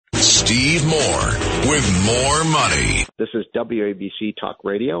Steve Moore with more money. This is WABC Talk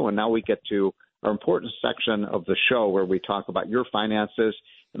Radio, and now we get to our important section of the show where we talk about your finances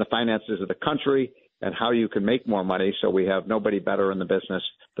and the finances of the country and how you can make more money. So we have nobody better in the business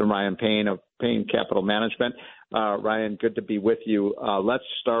than Ryan Payne of Payne Capital Management. Ryan, good to be with you. Let's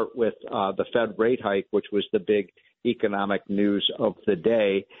start with the Fed rate hike, which was the big economic news of the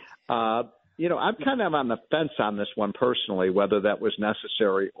day. I'm kind of on the fence on this one personally, whether that was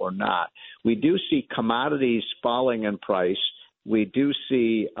necessary or not. We do see commodities falling in price. We do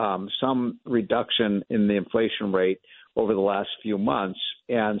see some reduction in the inflation rate over the last few months.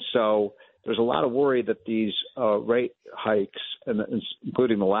 And so there's a lot of worry that these rate hikes,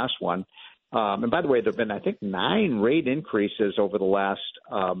 including the last one, and by the way, there have been, I think, 9 rate increases over the last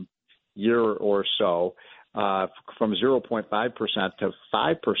year or so, from 0.5% to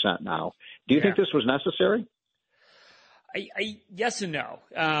 5% now. Do you think this was necessary? Yes and no.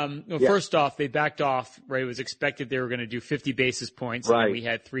 First off, they backed off, right? It was expected they were going to do 50 basis points. Right. And we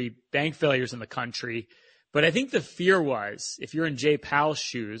had 3 bank failures in the country. But I think the fear was, if you're in Jay Powell's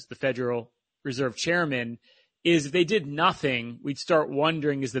shoes, the Federal Reserve Chairman, is if they did nothing, we'd start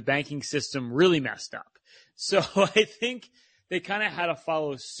wondering, is the banking system really messed up? So I think they kind of had to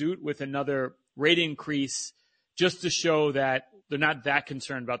follow suit with another rate increase just to show that they're not that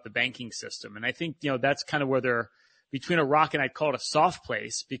concerned about the banking system. And I think, that's kind of where they're between a rock and I'd call it a soft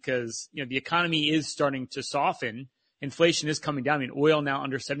place because, the economy is starting to soften. Inflation is coming down. I mean, oil now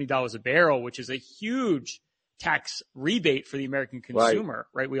under $70 a barrel, which is a huge tax rebate for the American consumer,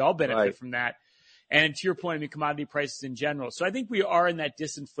 right? We all benefit from that. And to your point, commodity prices in general. So I think we are in that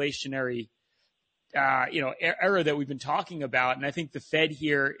disinflationary era that we've been talking about. And I think the Fed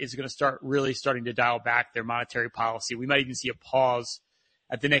here is going to starting to dial back their monetary policy. We might even see a pause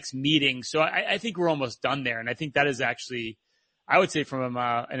at the next meeting. So I think we're almost done there. And I think that is actually, I would say from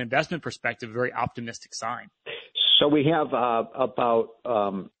an investment perspective, a very optimistic sign. So we have about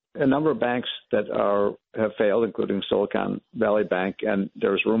a number of banks that have failed, including Silicon Valley Bank, and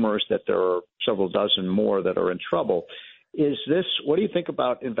there's rumors that there are several dozen more that are in trouble. What do you think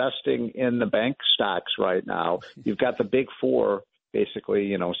about investing in the bank stocks right now? You've got the big four, basically,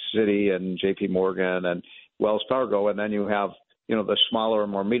 Citi and JP Morgan and Wells Fargo, and then you have, the smaller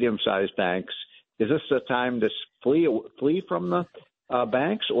and more medium-sized banks. Is this the time to flee from the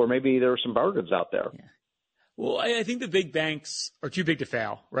banks, or maybe there are some bargains out there? Yeah. Well, I think the big banks are too big to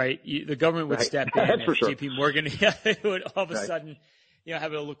fail, right? The government would step in That's for if sure. JP Morgan would all of a sudden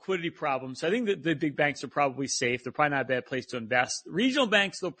have a liquidity problem. So I think that the big banks are probably safe. They're probably not a bad place to invest. Regional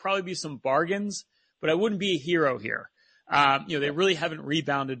banks, there'll probably be some bargains, but I wouldn't be a hero here. They really haven't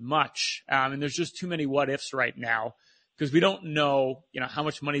rebounded much. And there's just too many what ifs right now because we don't know, how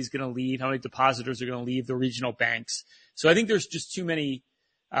much money is going to leave, how many depositors are going to leave the regional banks. So I think there's just too many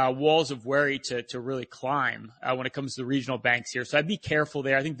walls of worry to really climb when it comes to the regional banks here. So I'd be careful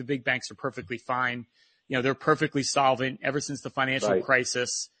there. I think the big banks are perfectly fine. They're perfectly solvent ever since the financial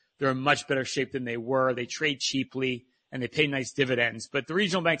crisis. They're in much better shape than they were. They trade cheaply and they pay nice dividends. But the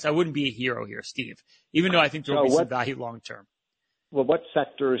regional banks, I wouldn't be a hero here, Steve, even though I think there'll be some value long term. Well, what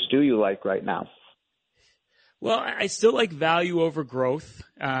sectors do you like right now? Well, I still like value over growth.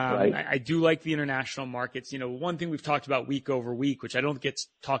 I do like the international markets. One thing we've talked about week over week, which I don't think gets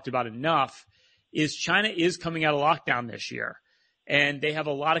talked about enough, is China is coming out of lockdown this year. And they have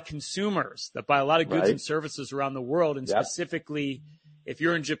a lot of consumers that buy a lot of goods and services around the world. And specifically, if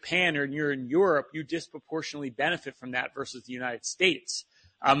you're in Japan or you're in Europe, you disproportionately benefit from that versus the United States.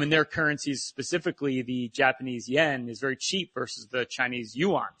 And their currencies, specifically the Japanese yen, is very cheap versus the Chinese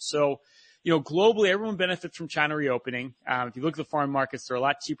yuan. So, globally, everyone benefits from China reopening. If you look at the foreign markets, they're a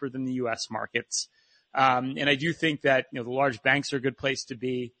lot cheaper than the U.S. markets. And I do think that, the large banks are a good place to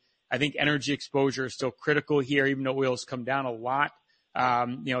be. I think energy exposure is still critical here, even though oil's come down a lot.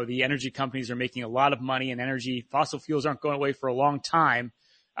 The energy companies are making a lot of money, and fossil fuels aren't going away for a long time.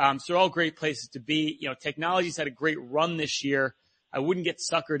 So they're all great places to be. Technology's had a great run this year. I wouldn't get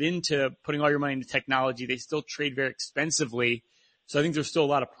suckered into putting all your money into technology. They still trade very expensively. So I think there's still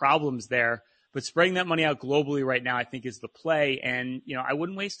a lot of problems there. But spreading that money out globally right now, I think, is the play. And, I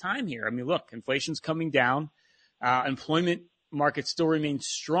wouldn't waste time here. I mean, look, inflation's coming down. Employment market still remains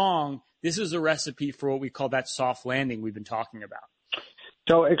strong. This is a recipe for what we call that soft landing we've been talking about.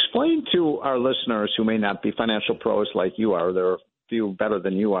 So explain to our listeners who may not be financial pros like you are, there are a few better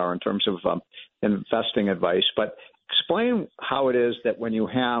than you are in terms of investing advice, but explain how it is that when you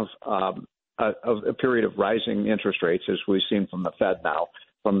have a period of rising interest rates, as we've seen from the Fed now,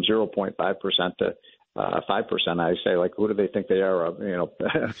 from 0.5% to 5%. I say, like, who do they think they are?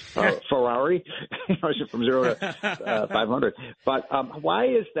 A Ferrari, from 0 to 500. But why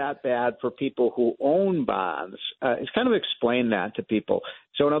is that bad for people who own bonds? It's kind of explain that to people.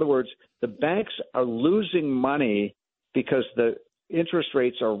 So, in other words, the banks are losing money because the interest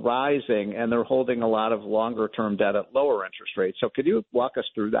rates are rising and they're holding a lot of longer-term debt at lower interest rates. So, could you walk us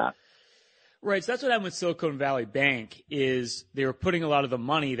through that? Right. So that's what happened with Silicon Valley Bank is they were putting a lot of the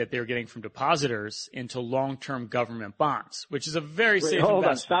money that they were getting from depositors into long-term government bonds, which is a very safe investment. Hold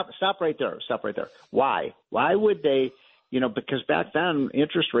on. Stop right there. Why? Why would they, because back then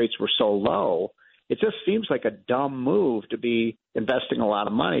interest rates were so low, it just seems like a dumb move to be investing a lot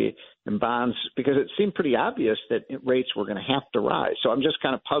of money in bonds because it seemed pretty obvious that rates were going to have to rise. So I'm just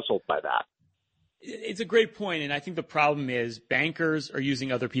kind of puzzled by that. It's a great point, and I think the problem is bankers are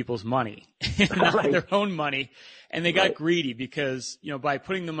using other people's money, not their own money, and they got greedy because, by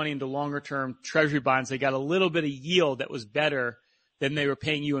putting the money into longer-term treasury bonds, they got a little bit of yield that was better than they were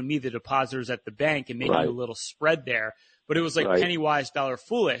paying you and me, the depositors at the bank, and making a little spread there. But it was like penny wise, dollar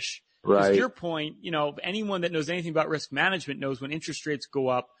foolish. Because to your point, anyone that knows anything about risk management knows when interest rates go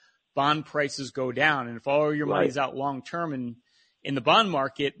up, bond prices go down, and if all your money's out long-term and in the bond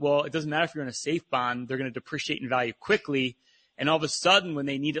market, well, it doesn't matter if you're in a safe bond, they're going to depreciate in value quickly. And all of a sudden, when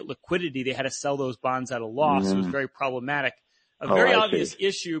they needed liquidity, they had to sell those bonds at a loss. It was very problematic. A very obvious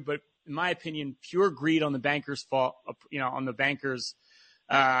issue, but in my opinion, pure greed on the bankers' fault, on the bankers'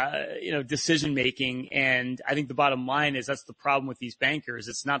 decision making. And I think the bottom line is that's the problem with these bankers.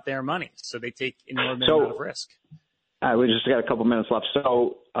 It's not their money. So they take an inordinate amount of risk. We just got a couple minutes left.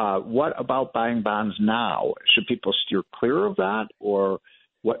 So what about buying bonds now? Should people steer clear of that, or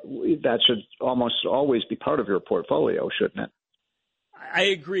that should almost always be part of your portfolio, shouldn't it? I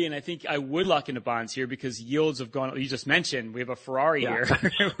agree, and I think I would lock into bonds here because yields have gone. You just mentioned we have a Ferrari here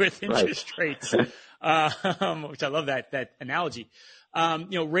with interest rates, which I love that analogy.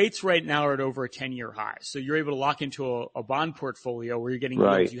 Rates right now are at over a 10-year high, so you're able to lock into a bond portfolio where you're getting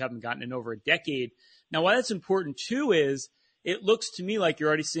yields you haven't gotten in over a decade. Now, why that's important, too, is it looks to me like you're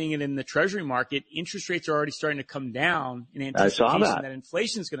already seeing it in the Treasury market. Interest rates are already starting to come down in anticipation that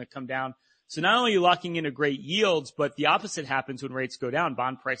inflation is going to come down. So not only are you locking into great yields, but the opposite happens when rates go down.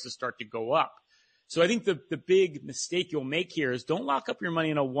 Bond prices start to go up. So I think the big mistake you'll make here is don't lock up your money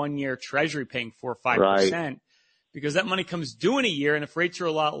in a 1-year Treasury paying 4 or 5%, because that money comes due in a year, and if rates are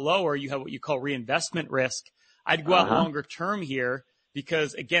a lot lower, you have what you call reinvestment risk. I'd go out longer term here.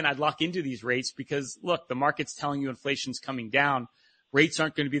 Because, again, I'd lock into these rates because, look, the market's telling you inflation's coming down. Rates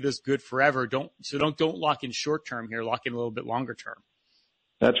aren't going to be this good forever. Don't lock in short term here. Lock in a little bit longer term.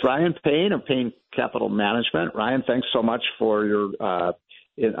 That's Ryan Payne of Payne Capital Management. Ryan, thanks so much for your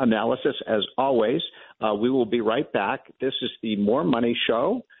analysis, as always. We will be right back. This is the More Money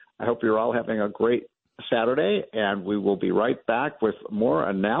Show. I hope you're all having a great Saturday, and we will be right back with more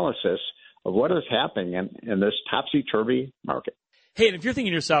analysis of what is happening in this topsy-turvy market. Hey, and if you're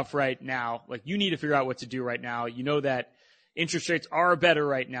thinking to yourself right now, like you need to figure out what to do right now, you know that interest rates are better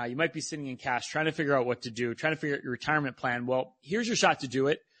right now. You might be sitting in cash trying to figure out what to do, trying to figure out your retirement plan. Well, here's your shot to do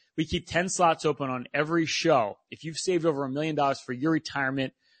it. We keep 10 slots open on every show. If you've saved over $1 million for your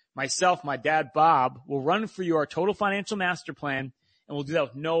retirement, myself, my dad, Bob, will run for you our total financial master plan, and we'll do that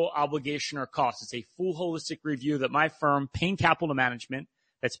with no obligation or cost. It's a full holistic review that my firm, Payne Capital Management,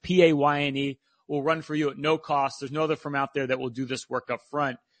 that's Payne, will run for you at no cost. There's no other firm out there that will do this work up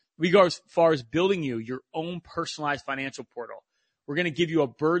front. We go as far as building you your own personalized financial portal. We're going to give you a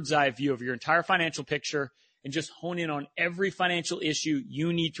bird's eye view of your entire financial picture and just hone in on every financial issue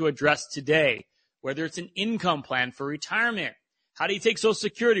you need to address today, whether it's an income plan for retirement. How do you take Social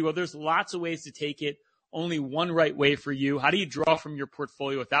Security? Well, there's lots of ways to take it. Only one right way for you. How do you draw from your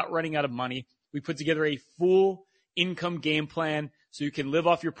portfolio without running out of money? We put together a full income game plan so you can live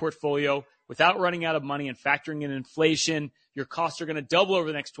off your portfolio without running out of money and factoring in inflation. Your costs are going to double over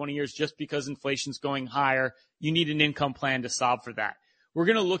the next 20 years just because inflation's going higher. You need an income plan to solve for that. We're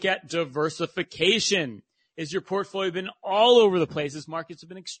going to look at diversification. Has your portfolio been all over the place? As markets have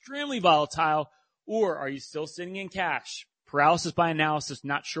been extremely volatile, or are you still sitting in cash? Paralysis by analysis,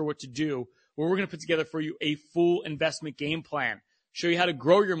 not sure what to do. Well, we're going to put together for you a full investment game plan, show you how to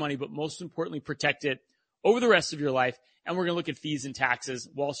grow your money, but most importantly, protect it over the rest of your life. And we're going to look at fees and taxes.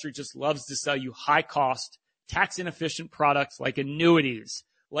 Wall Street just loves to sell you high-cost, tax-inefficient products like annuities,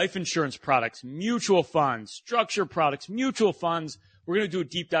 life insurance products, mutual funds, structured products, mutual funds. We're going to do a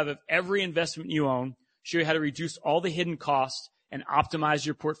deep dive of every investment you own, show you how to reduce all the hidden costs and optimize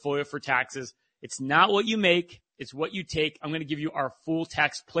your portfolio for taxes. It's not what you make. It's what you take. I'm going to give you our full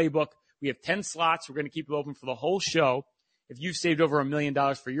tax playbook. We have 10 slots. We're going to keep it open for the whole show. If you've saved over $1 million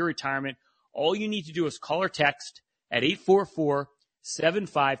for your retirement, All you need to do is call or text at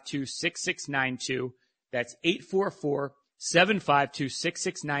 844-752-6692. That's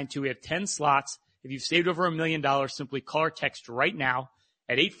 844-752-6692. We have 10 slots. If you've saved over $1 million, simply call or text right now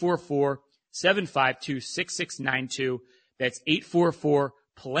at 844-752-6692. That's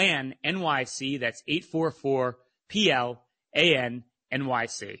 844-PLAN-NYC. That's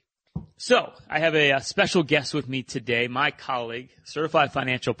 844-PLAN-NYC. So I have a special guest with me today, my colleague, certified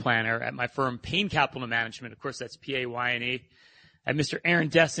financial planner at my firm, Payne Capital Management. Of course, that's Payne. I have Mr. Aaron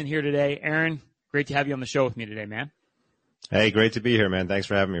Desson here today. Aaron, great to have you on the show with me today, man. Hey, great to be here, man. Thanks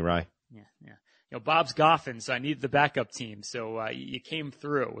for having me, Rye. Yeah. You know, Bob's golfing, so I needed the backup team. So you came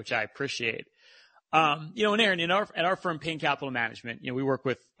through, which I appreciate. And Aaron, at our firm, Payne Capital Management, we work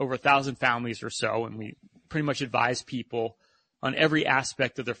with over 1,000 families or so, and we pretty much advise people on every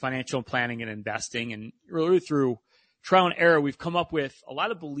aspect of their financial planning and investing. And really through trial and error, we've come up with a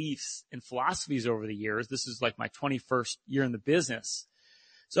lot of beliefs and philosophies over the years. This is like my 21st year in the business.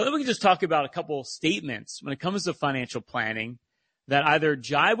 So then we can just talk about a couple of statements when it comes to financial planning that either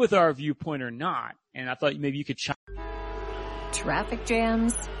jive with our viewpoint or not. And I thought maybe you could chime. Traffic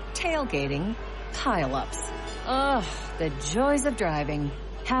jams, tailgating, pile-ups. Ugh, the joys of driving.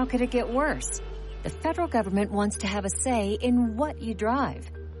 How could it get worse? The federal government wants to have a say in what you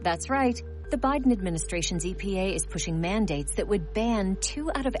drive. That's right. The Biden administration's EPA is pushing mandates that would ban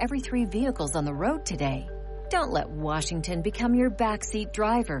 2 out of every 3 vehicles on the road today. Don't let Washington become your backseat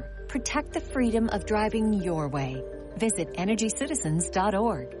driver. Protect the freedom of driving your way. Visit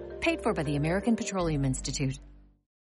EnergyCitizens.org. Paid for by the American Petroleum Institute.